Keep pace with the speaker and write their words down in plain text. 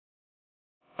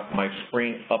my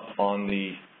screen up on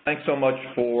the. Thanks so much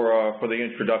for the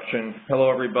introduction.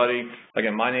 Hello, everybody.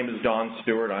 Again, my name is Don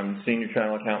Stewart. I'm Senior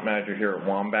Channel Account Manager here at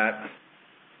Wombat.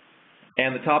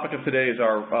 And the topic of today is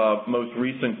our most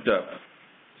recent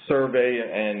survey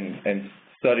and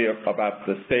study about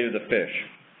the state of the Phish.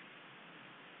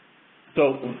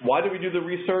 So why do we do the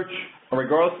research?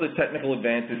 Regardless of the technical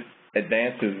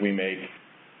advances we make,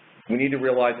 we need to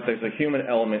realize that there's a human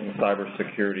element in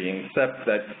cybersecurity and accept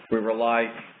that we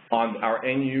rely on our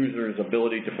end users'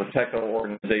 ability to protect our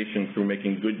organization through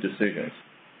making good decisions.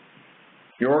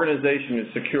 Your organization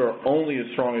is secure only as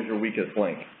strong as your weakest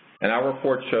link. And our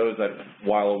report shows that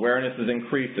while awareness is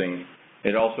increasing,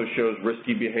 it also shows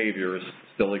risky behaviors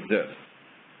still exist.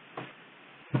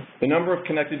 The number of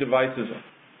connected devices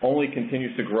only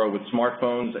continues to grow with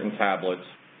smartphones and tablets,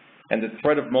 and the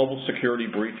threat of mobile security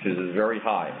breaches is very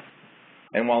high.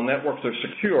 And while networks are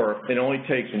secure, it only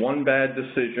takes one bad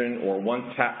decision or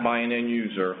one tap by an end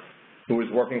user who is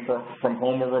working from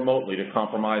home or remotely to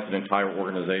compromise an entire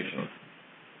organization.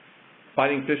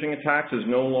 Fighting phishing attacks is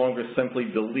no longer simply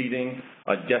deleting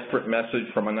a desperate message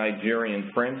from a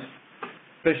Nigerian print.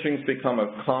 Phishing's become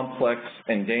a complex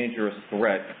and dangerous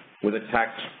threat, with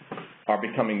attacks are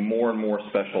becoming more and more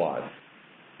specialized.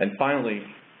 And finally,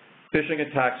 phishing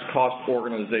attacks cost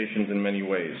organizations in many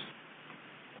ways.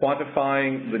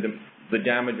 Quantifying the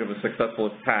damage of a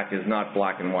successful attack is not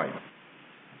black and white.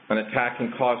 An attack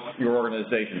can cost your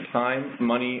organization time,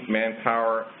 money,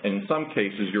 manpower, and in some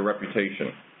cases, your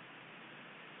reputation.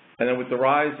 And then with the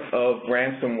rise of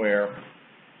ransomware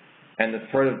and the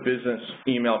threat of business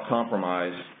email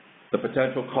compromise, the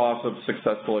potential cost of a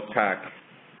successful attack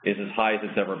is as high as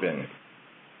it's ever been.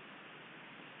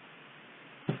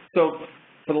 So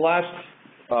for the last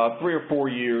 3 or 4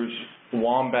 years,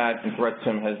 Wombat and Threat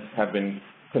Sim have been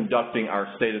conducting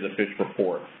our State of the Phish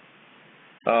report.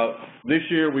 This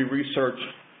year, we researched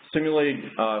simulated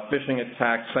phishing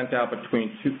attacks sent out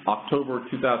between October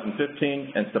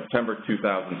 2015 and September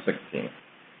 2016.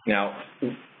 Now,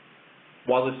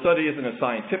 while the study isn't a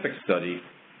scientific study,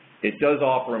 it does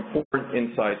offer important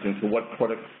insights into what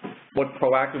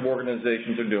proactive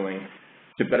organizations are doing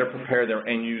to better prepare their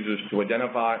end users to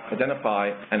identify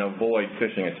and avoid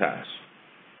phishing attacks.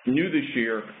 New this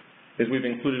year is we've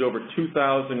included over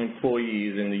 2,000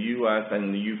 employees in the U.S. and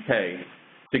in the U.K.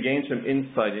 to gain some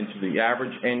insight into the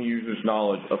average end user's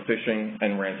knowledge of phishing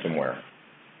and ransomware.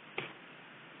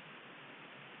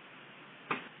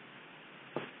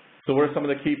 So what are some of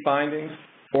the key findings?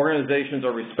 Organizations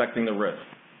are respecting the risk.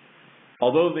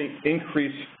 Although with the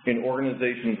increase in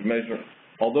organizations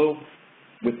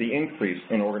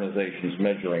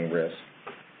measuring risk,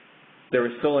 there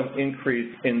is still an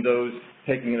increase in those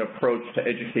taking an approach to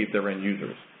educate their end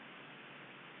users.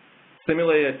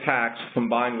 Simulated attacks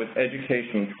combined with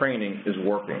education and training is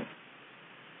working.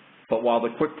 But while the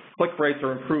click rates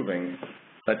are improving,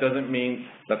 that doesn't mean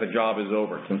that the job is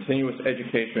over. Continuous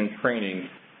education and training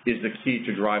is the key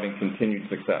to driving continued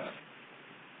success.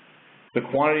 The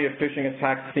quantity of phishing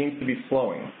attacks seems to be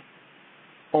slowing.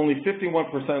 Only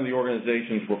 51% of the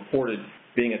organizations reported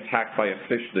being attacked by a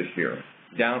phish this year,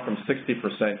 down from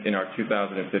 60% in our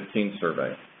 2015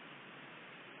 survey.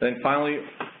 Then finally,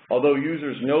 although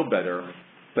users know better,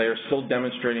 they are still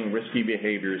demonstrating risky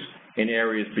behaviors in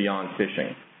areas beyond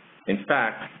phishing. In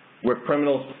fact, where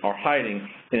criminals are hiding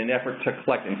in an effort to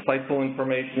collect insightful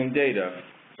information and data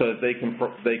so that they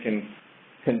can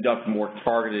conduct more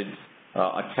targeted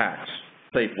attacks.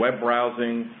 Safe web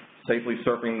browsing, safely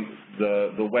surfing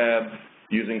the web,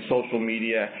 using social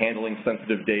media, handling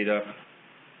sensitive data,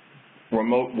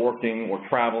 remote working or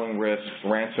traveling risks,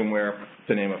 ransomware,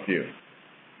 to name a few.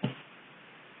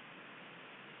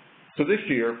 So this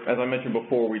year, as I mentioned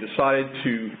before, we decided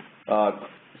to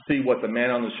see what the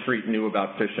man on the street knew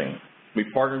about phishing. We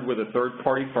partnered with a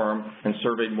third-party firm and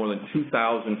surveyed more than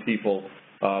 2,000 people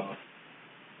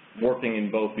working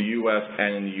in both the U.S.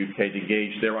 and in the U.K. to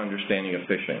gauge their understanding of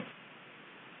phishing.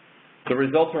 The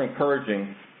results are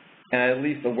encouraging, and at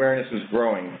least awareness is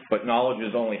growing, but knowledge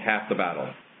is only half the battle.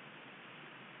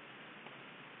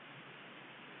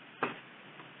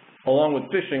 Along with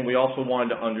phishing, we also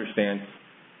wanted to understand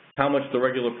how much the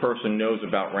regular person knows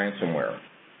about ransomware.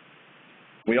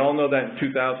 We all know that in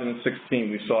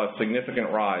 2016 we saw a significant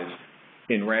rise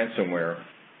in ransomware,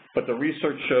 but the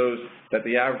research shows that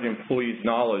the average employee's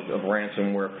knowledge of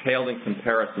ransomware paled in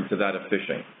comparison to that of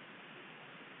phishing.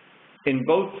 In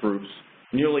both groups,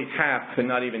 nearly half could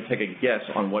not even take a guess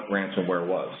on what ransomware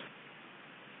was.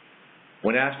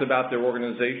 When asked about their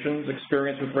organization's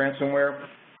experience with ransomware,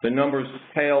 the numbers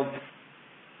paled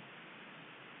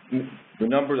the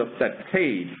number that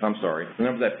paid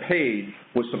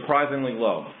was surprisingly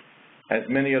low, as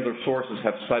many other sources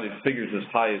have cited figures as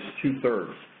high as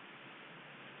 2/3.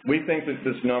 We think that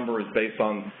this number is based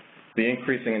on the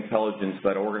increasing intelligence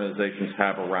that organizations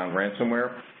have around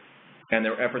ransomware and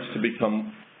their efforts to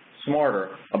become smarter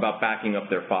about backing up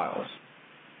their files.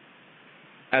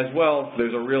 As well,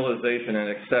 there's a realization and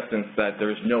acceptance that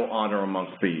there's no honor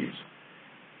amongst thieves,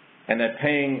 and that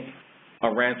paying a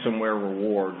ransomware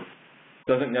reward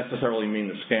doesn't necessarily mean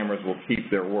the scammers will keep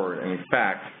their word, and in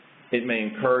fact, it may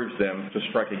encourage them to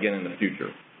strike again in the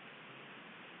future.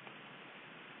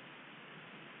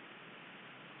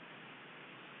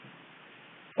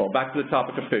 Well, back to the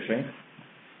topic of phishing.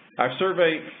 Our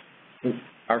survey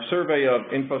of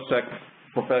InfoSec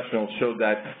professionals showed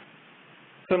that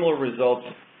similar results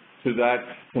to that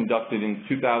conducted in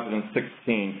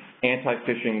 2016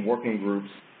 Anti-Phishing Working Group's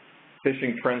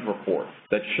Phishing Trends Report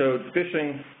that showed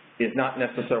phishing is not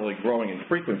necessarily growing in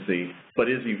frequency, but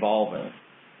is evolving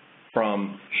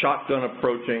from shotgun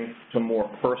approaching to more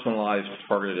personalized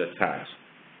targeted attacks.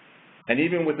 And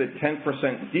even with a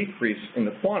 10% decrease in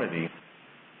the quantity,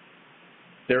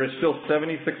 there is still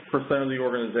 76% of the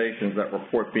organizations that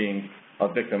report being a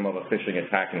victim of a phishing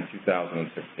attack in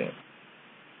 2016.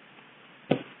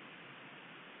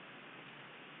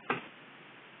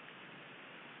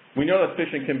 We know that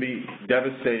phishing can be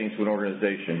devastating to an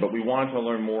organization, but we wanted to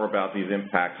learn more about these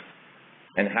impacts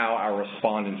and how our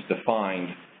respondents defined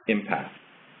impact.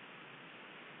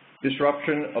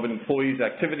 Disruption of an employee's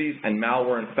activities and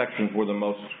malware infections were the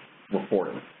most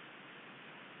reported.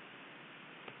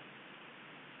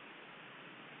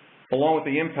 Along with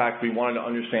the impact, we wanted to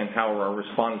understand how our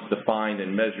respondents defined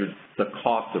and measured the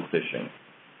cost of phishing.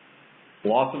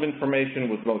 Loss of information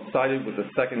was most cited, with the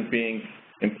second being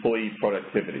employee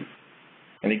productivity.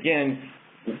 And again,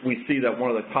 we see that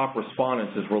one of the top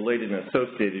respondents is related and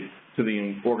associated to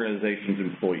the organization's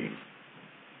employees.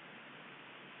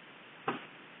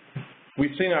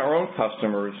 We've seen our own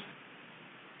customers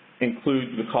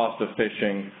include the cost of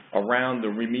phishing around the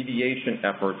remediation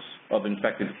efforts of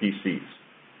infected PCs.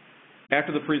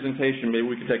 After the presentation, maybe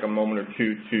we could take a moment or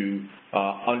two to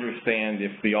understand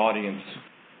if the audience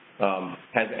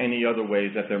has any other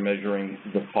ways that they're measuring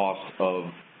the cost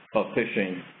of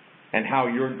phishing and how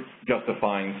you're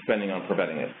justifying spending on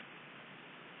preventing it.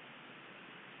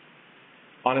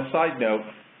 On a side note,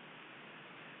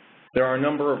 there are a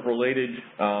number of related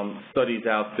studies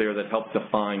out there that help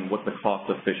define what the cost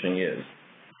of phishing is.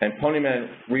 And Ponyman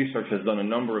Research has done a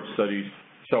number of studies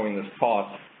showing this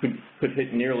cost could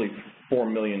hit nearly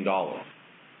 $4 million.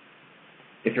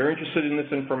 If you're interested in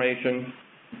this information,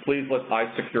 please let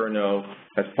iSecure know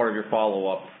as part of your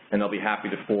follow-up, and they'll be happy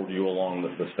to forward you along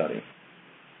with the study.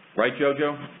 Right,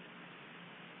 Jojo?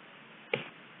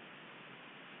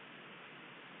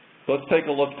 So let's take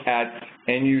a look at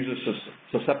end-user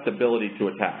susceptibility to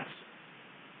attacks.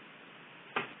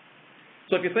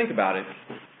 So if you think about it,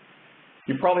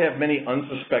 you probably have many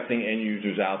unsuspecting end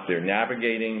users out there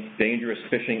navigating dangerous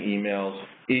phishing emails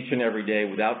each and every day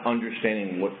without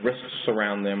understanding what risks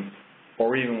surround them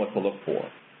or even what to look for.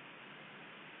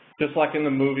 Just like in the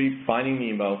movie Finding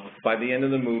Nemo, by the end of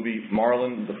the movie,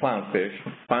 Marlin the clownfish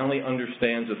finally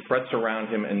understands the threats around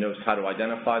him and knows how to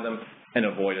identify them and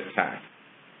avoid attack.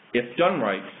 If done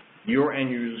right, your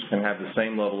end users can have the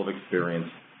same level of experience,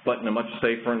 but in a much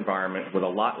safer environment with a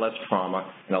lot less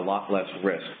trauma and a lot less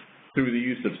risk, through the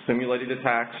use of simulated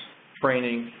attacks,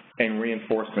 training, and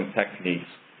reinforcement techniques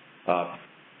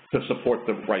to support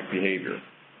the right behavior.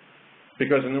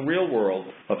 Because in the real world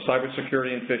of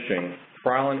cybersecurity and phishing,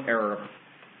 trial and error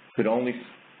could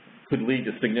lead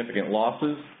to significant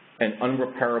losses and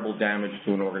unrepairable damage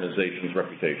to an organization's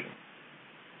reputation.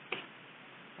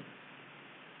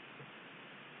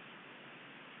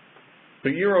 So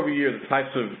year over year, the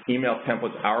types of email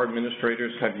templates our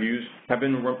administrators have used have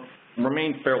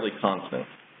remained fairly constant.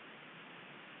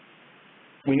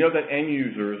 We know that end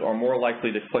users are more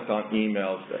likely to click on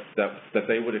emails that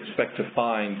they would expect to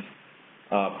find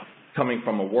coming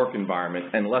from a work environment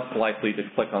and less likely to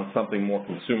click on something more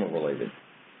consumer related.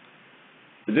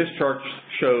 This chart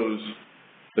shows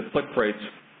the click rates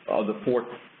of the 4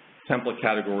 template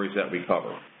categories that we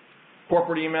cover.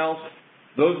 Corporate emails,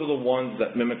 those are the ones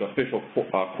that mimic official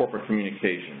corporate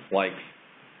communications, like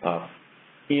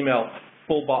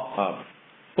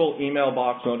full email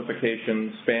box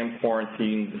notifications, spam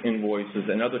quarantines, invoices,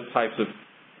 and other types of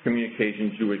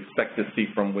communications you would expect to see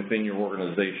from within your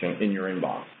organization in your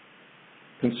inbox.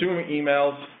 Consumer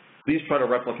emails, these try to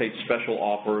replicate special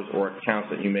offers or accounts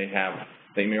that you may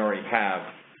already have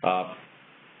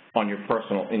in your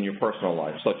personal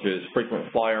life, such as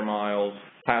frequent flyer miles,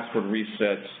 password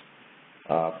resets,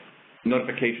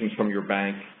 notifications from your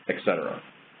bank, etc.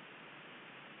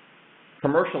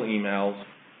 Commercial emails,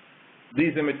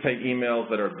 these imitate emails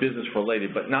that are business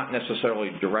related but not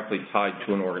necessarily directly tied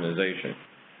to an organization.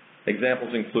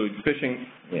 Examples include phishing,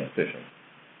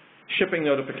 shipping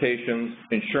notifications,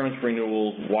 insurance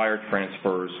renewals, wire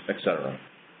transfers, etc.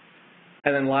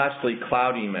 And then lastly,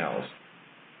 cloud emails.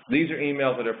 These are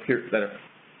emails that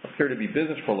appear to be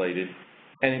business related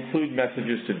and include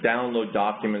messages to download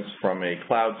documents from a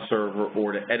cloud server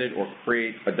or to edit or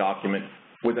create a document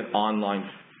with an online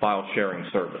file sharing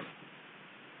service.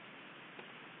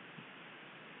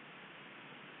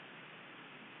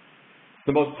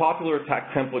 The most popular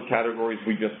attack template categories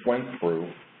we just went through,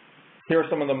 here are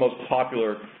some of the most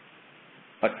popular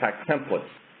attack templates.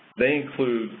 They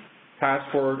include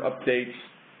password updates,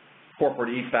 corporate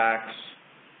e-fax,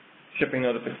 shipping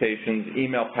notifications,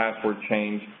 email password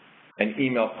change, and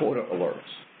email quota alerts.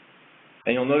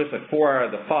 And you'll notice that 4 out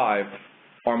of the 5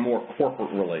 are more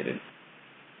corporate related.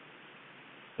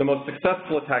 The most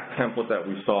successful attack template that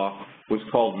we saw was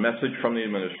called Message from the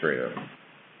Administrator,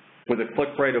 with a click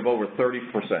rate of over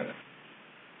 30%.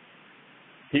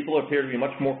 People appear to be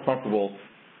much more comfortable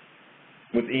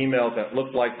with emails that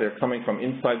look like they're coming from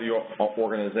inside the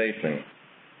organization,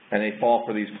 and they fall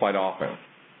for these quite often.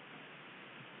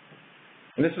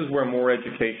 And this is where more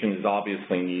education is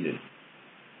obviously needed.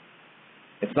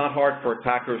 It's not hard for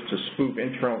attackers to spoof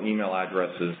internal email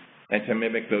addresses and to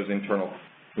mimic those internal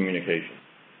communications.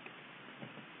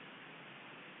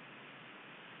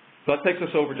 So that takes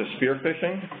us over to spear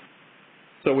phishing.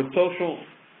 So with social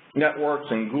networks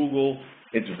and Google,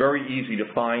 it's very easy to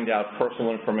find out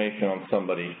personal information on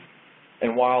somebody.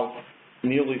 And while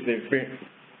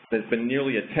there's been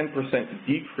nearly a 10%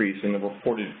 decrease in the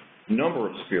reported number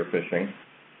of spear phishing,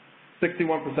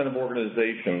 61% of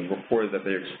organizations reported that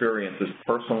they experienced this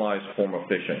personalized form of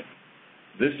phishing.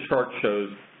 This chart shows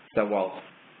that while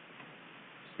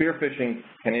spear phishing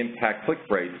can impact click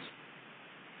rates,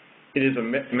 it is a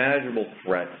manageable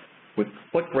threat, with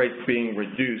click rates being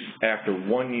reduced after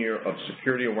 1 year of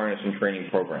security awareness and training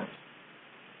programs.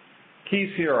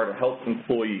 Keys here are to help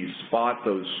employees spot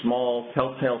those small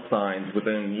telltale signs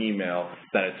within an email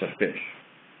that it's a phish.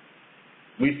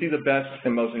 We see the best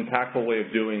and most impactful way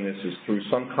of doing this is through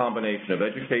some combination of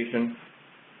education,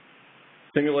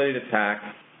 simulated attack,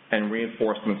 and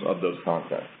reinforcements of those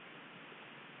concepts.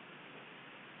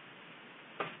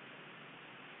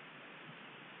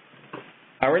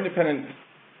 Our independent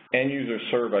end-user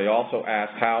survey also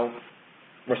asked how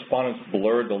respondents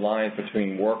blurred the lines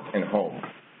between work and home.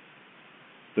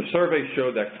 The survey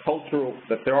showed that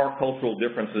there are cultural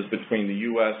differences between the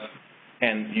U.S.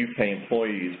 and UK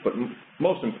employees, but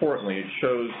most importantly, it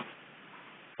shows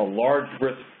a large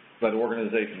risk that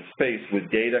organizations face with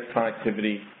data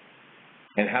connectivity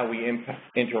and how we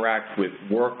interact with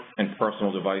work and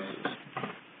personal devices.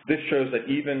 This shows that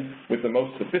even with the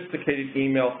most sophisticated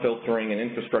email filtering and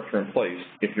infrastructure in place,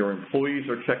 if your employees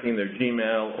are checking their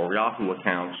Gmail or Yahoo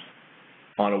accounts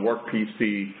on a work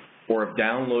PC or have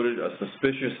downloaded a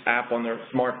suspicious app on their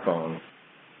smartphone,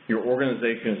 your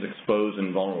organization is exposed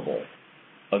and vulnerable.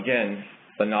 Again,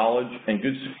 the knowledge and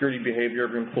good security behavior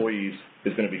of your employees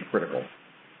is going to be critical.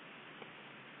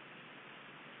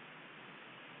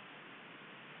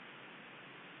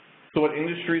 So what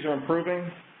industries are improving?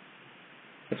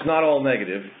 It's not all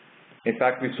negative. In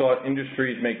fact, we saw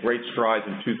industries make great strides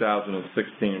in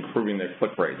 2016 improving their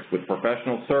click rates, with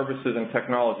professional services and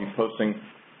technology posting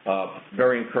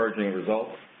very encouraging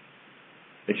results.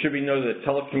 It should be noted that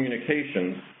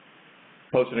telecommunications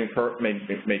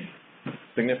made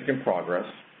significant progress.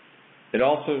 It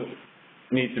also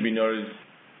needs to be noted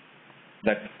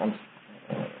that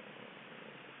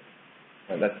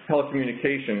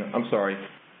telecommunication,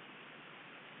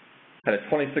 had a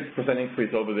 26%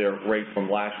 increase over their rate from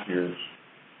last year's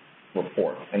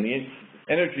report. And the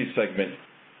energy segment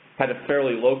had a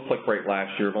fairly low click rate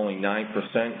last year of only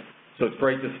 9%, so it's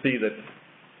great to see that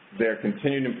their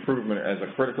continued improvement as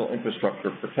a critical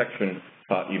infrastructure protection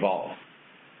evolves.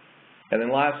 And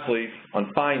then lastly,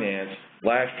 on finance,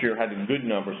 last year had a good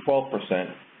numbers,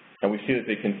 12%, and we see that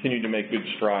they continue to make good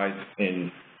strides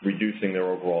in reducing their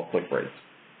overall click rates.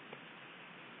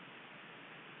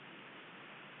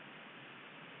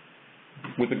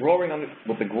 With the growing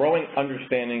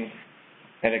understanding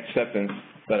and acceptance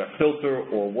that a filter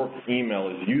or work email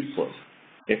is useless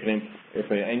if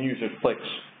an end user clicks,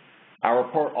 our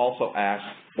report also asks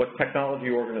what technology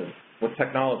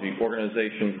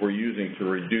organizations were using to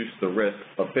reduce the risk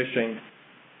of phishing,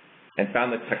 and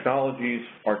found that technologies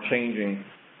are changing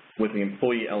with the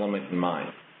employee element in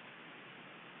mind.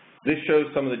 This shows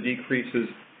some of the decreases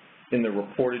in the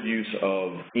reported use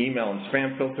of email and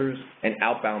spam filters and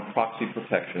outbound proxy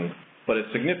protection, but a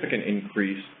significant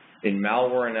increase in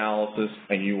malware analysis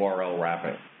and URL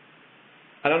wrapping.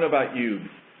 I don't know about you,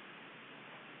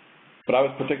 but I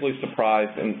was particularly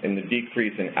surprised in the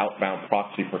decrease in outbound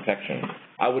proxy protection.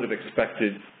 I would have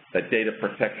expected that data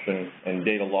protection and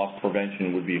data loss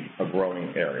prevention would be a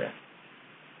growing area.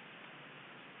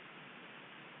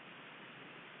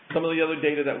 Some of the other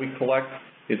data that we collect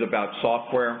is about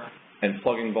software and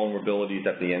plugging vulnerabilities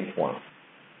at the endpoint.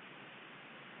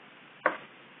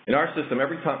 In our system,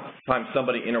 every time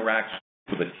somebody interacts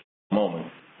with a moment,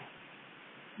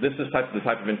 this is the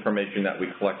type of information that we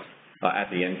collect at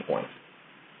the endpoint.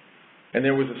 And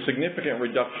there was a significant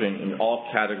reduction in all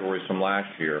categories from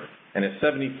last year, and a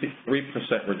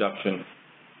 73% reduction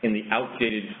in the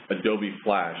outdated Adobe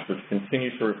Flash, which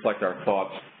continues to reflect our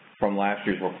thoughts from last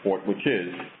year's report, which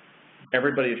is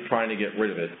everybody is trying to get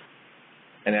rid of it.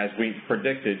 And as we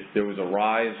predicted, there was a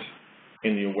rise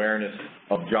in the awareness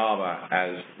of Java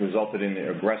as resulted in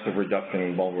the aggressive reduction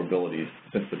in vulnerabilities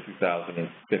since the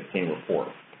 2015 report.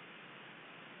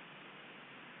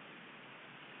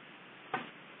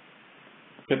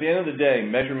 At the end of the day,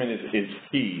 measurement is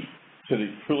key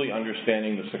to truly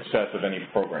understanding the success of any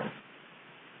program.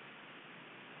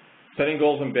 Setting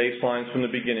goals and baselines from the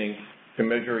beginning to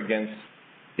measure against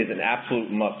is an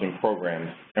absolute must in programs,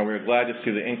 and we're glad to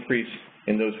see the increase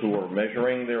in those who are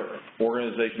measuring their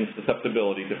organization's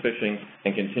susceptibility to phishing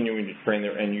and continuing to train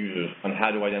their end users on how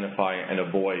to identify and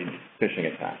avoid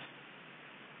phishing attacks.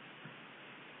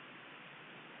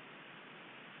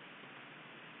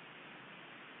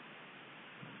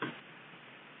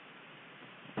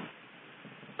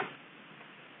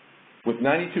 With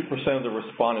 92% of the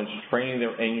respondents training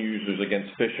their end users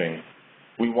against phishing,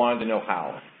 we wanted to know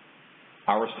how.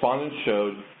 Our respondents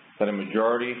showed that a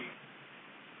majority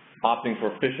opting for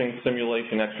phishing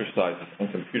simulation exercises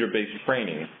and computer-based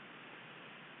training,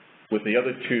 with the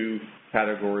other two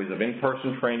categories of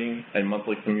in-person training and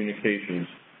monthly communications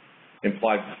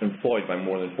employed by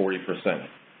more than 40%.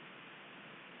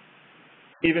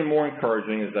 Even more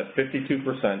encouraging is that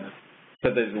 52%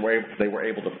 said they were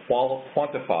able to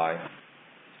quantify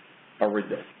a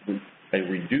reduction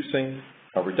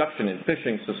in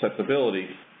phishing susceptibility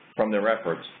from their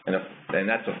efforts, and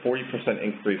that's a 40%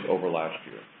 increase over last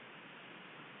year.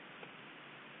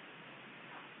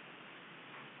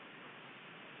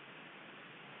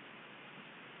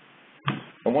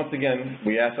 And once again,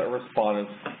 we asked our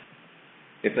respondents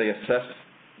if they assessed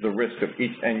the risk of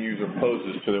each end user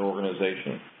poses to their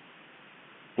organization,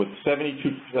 with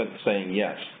 72% saying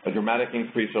yes, a dramatic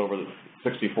increase over the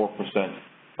 64%,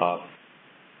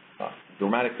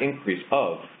 dramatic increase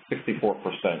of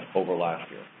 64% over last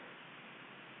year.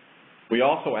 We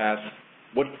also asked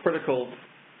what critical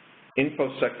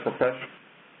InfoSec professionals,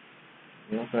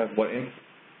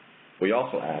 we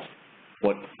also asked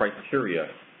what criteria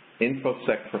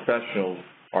InfoSec professionals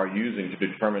are using to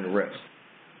determine risk,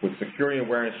 with security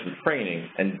awareness and training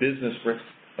and business risk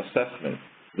assessment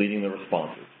leading the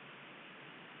responses.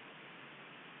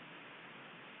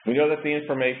 We know that the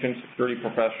information security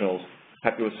professionals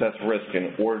have to assess risk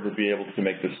in order to be able to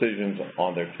make decisions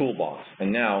on their toolbox.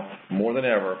 And now, more than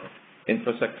ever,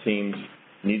 InfoSec teams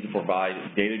need to provide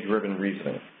data-driven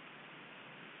reasoning.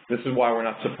 This is why we're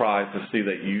not surprised to see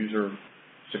that user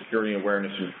security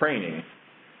awareness and training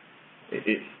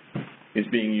is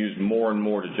being used more and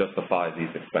more to justify these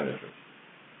expenditures.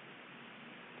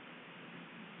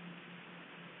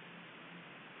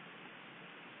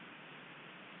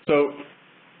 So,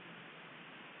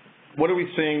 what are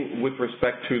we seeing with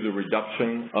respect to the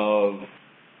reduction of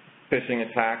phishing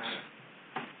attacks?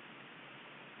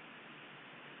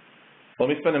 Let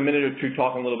me spend a minute or two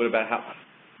talking a little bit about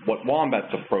what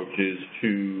Wombat's approach is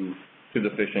to the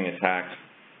phishing attacks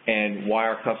and why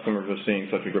our customers are seeing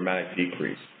such a dramatic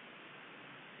decrease.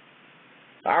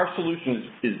 Our solution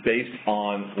is based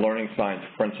on learning science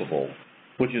principles,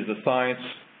 which is the science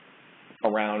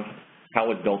around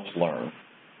how adults learn.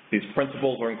 These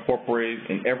principles are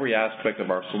incorporated in every aspect of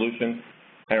our solution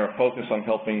and are focused on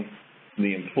helping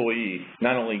the employee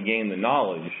not only gain the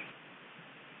knowledge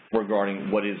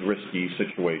regarding what is risky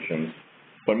situations,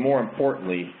 but more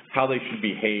importantly, how they should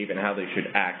behave and how they should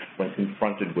act when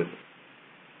confronted with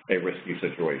a risky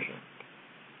situation.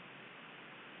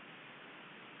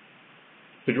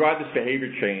 To drive this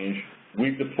behavior change,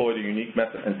 we've deployed a unique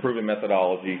and proven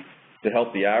methodology to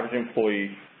help the average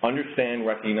employee understand,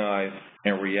 recognize,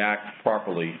 and react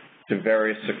properly to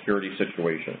various security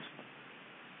situations.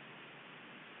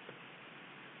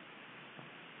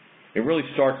 It really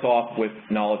starts off with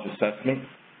knowledge assessment.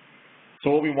 So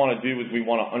what we want to do is we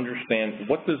want to understand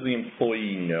what does the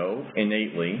employee know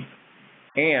innately,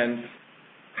 and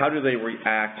how do they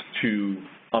react to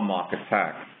a mock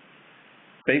attack.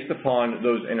 Based upon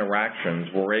those interactions,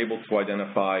 we're able to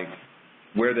identify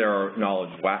where there are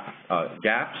knowledge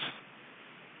gaps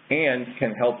and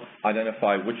can help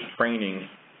identify which training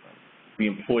the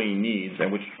employee needs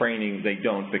and which training they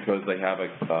don't because they have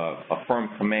a firm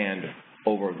command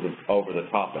over the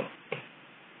topic.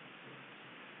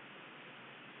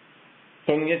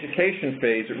 So in the education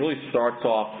phase, it really starts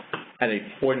off at a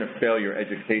point of failure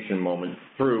education moment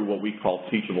through what we call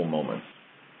teachable moments.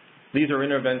 These are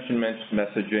intervention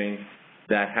messaging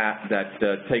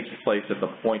that takes place at the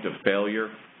point of failure.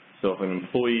 So if an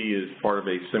employee is part of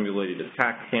a simulated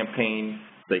attack campaign,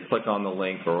 they click on the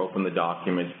link or open the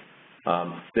document,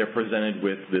 they're presented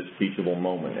with this teachable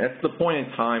moment. That's the point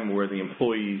in time where the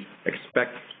employees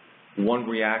expect one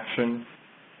reaction.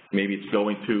 Maybe it's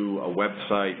going to a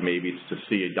website, maybe it's to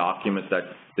see a document that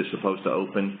is supposed to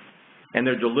open, and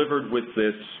they're delivered with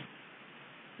this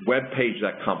web page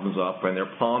that comes up, and their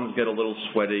palms get a little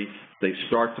sweaty. They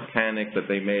start to panic that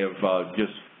they may have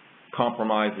just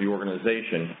compromised the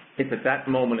organization. It's at that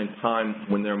moment in time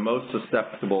when they're most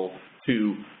susceptible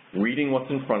to reading what's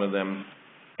in front of them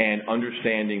and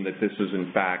understanding that this is,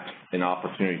 in fact, an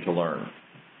opportunity to learn.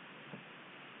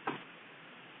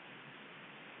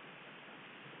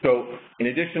 So in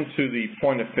addition to the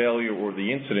point of failure or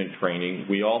the incident training,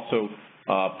 we also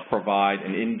provide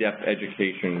an in-depth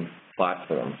education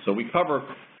platform. So we cover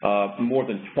more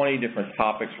than 20 different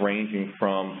topics ranging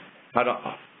from how to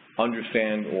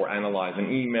understand or analyze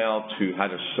an email to how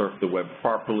to surf the web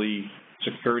properly,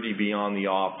 security beyond the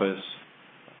office,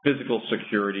 physical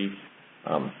security.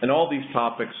 And all these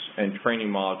topics and training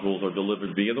modules are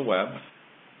delivered via the web.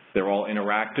 They're all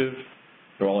interactive,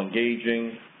 they're all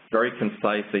engaging, very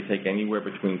concise. They take anywhere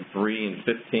between 3 and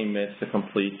 15 minutes to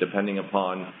complete, depending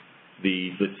upon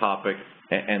the topic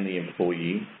and the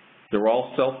employee. They're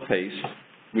all self-paced.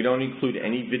 We don't include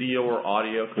any video or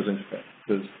audio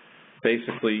because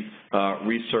basically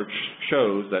research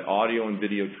shows that audio and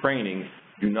video training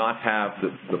do not have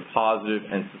the positive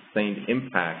and sustained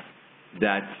impact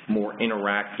that more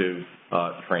interactive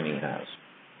training has.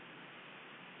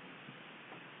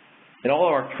 And all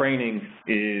of our training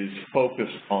is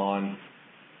focused on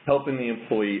helping the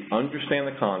employee understand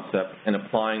the concept and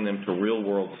applying them to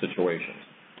real-world situations.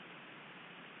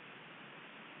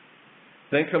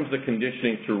 Then comes the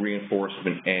conditioning through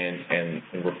reinforcement and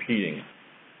repeating.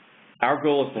 Our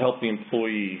goal is to help the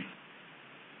employee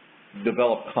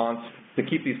develop to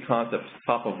keep these concepts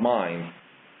top of mind,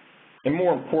 and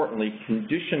more importantly,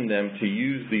 condition them to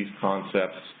use these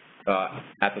concepts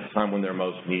at the time when they're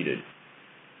most needed.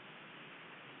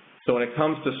 So when it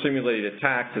comes to simulated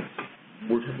attacks,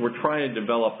 we're trying to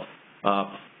develop,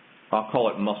 I'll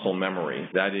call it muscle memory.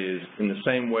 That is, in the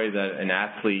same way that an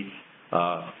athlete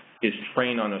is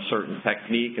trained on a certain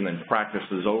technique and then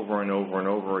practices over and over and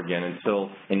over again until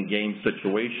in game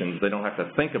situations they don't have to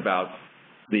think about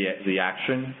the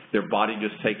action. Their body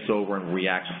just takes over and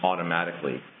reacts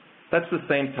automatically. That's the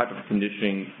same type of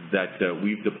conditioning that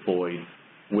we've deployed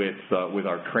with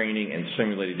our training and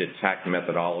simulated attack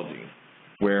methodology,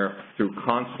 where through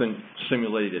constant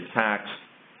simulated attacks,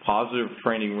 positive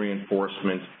training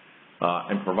reinforcement,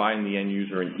 and providing the end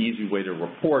user an easy way to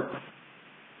report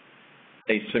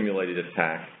a simulated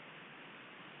attack,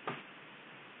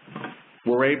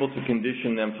 we're able to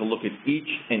condition them to look at each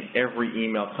and every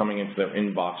email coming into their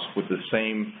inbox with the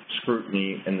same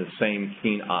scrutiny and the same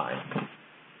keen eye.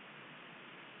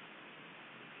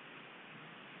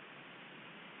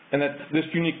 And that this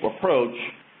unique approach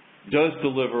does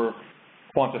deliver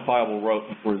quantifiable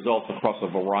results across a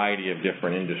variety of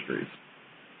different industries.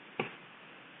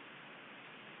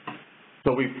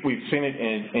 So we've seen it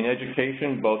in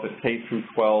education, both at K through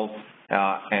 12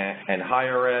 and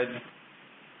higher ed.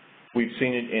 We've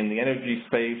seen it in the energy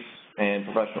space and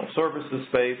professional services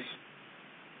space.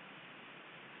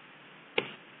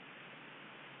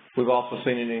 We've also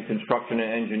seen it in construction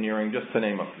and engineering, just to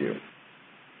name a few.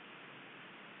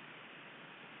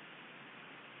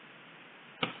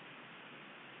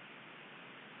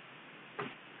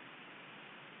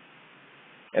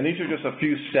 And these are just a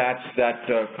few stats that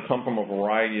come from a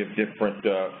variety of different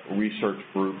research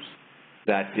groups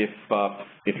that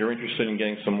if you're interested in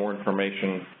getting some more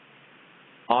information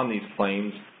on these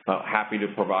claims, happy to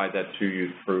provide that to you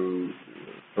through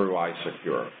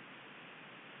iSecure.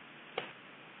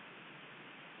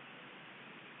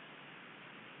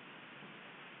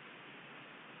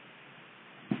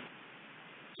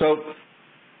 So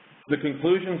the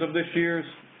conclusions of this year's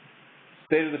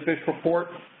State of the Phish report: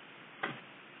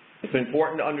 It's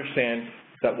important to understand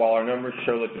that while our numbers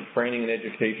show that the training and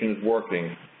education is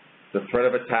working, the threat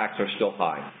of attacks are still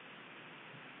high.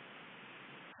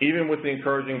 Even with the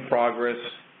encouraging progress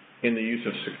in the use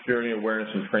of security awareness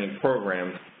and training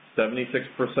programs, 76%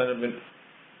 of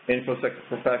InfoSec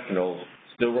professionals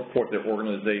still report their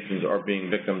organizations are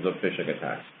being victims of phishing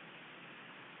attacks.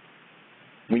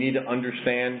 We need to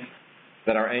understand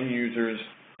that our end users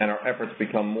and our efforts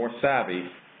become more savvy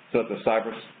so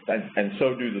that and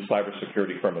so do the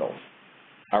cybersecurity criminals.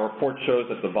 Our report shows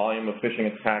that the volume of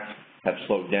phishing attacks have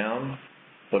slowed down,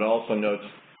 but also notes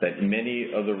that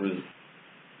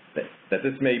that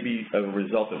this may be a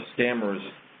result of scammers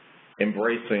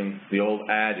embracing the old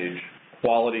adage,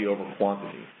 quality over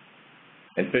quantity.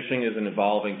 And phishing is an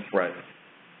evolving threat.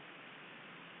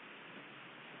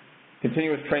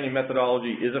 Continuous training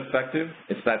methodology is effective.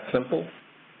 It's that simple.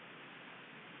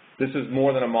 This is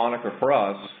more than a moniker for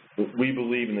us, but we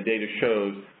believe, and the data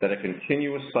shows, that a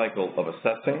continuous cycle of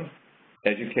assessing,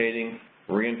 educating,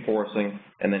 reinforcing,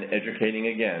 and then educating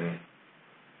again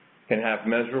can have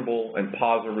measurable and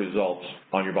positive results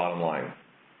on your bottom line.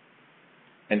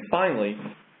 And finally,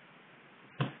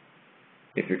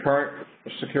 if your current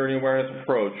security awareness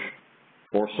approach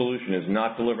or solution is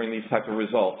not delivering these types of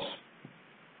results,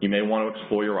 you may want to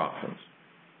explore your options.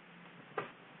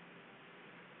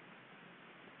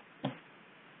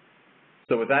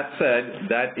 So with that said,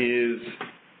 that is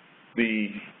the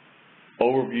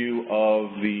overview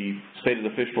of the State of the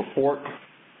Phish report.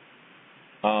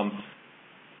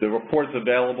 The report is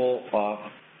available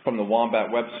from the Wombat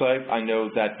website. I know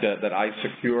that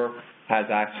iSecure has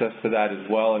access to that as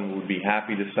well, and we'd be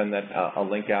happy to send that a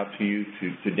link out to you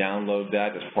to download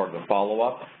that as part of the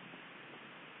follow-up.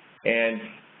 And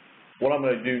what I'm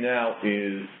going to do now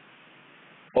is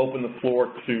open the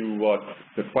floor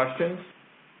to questions.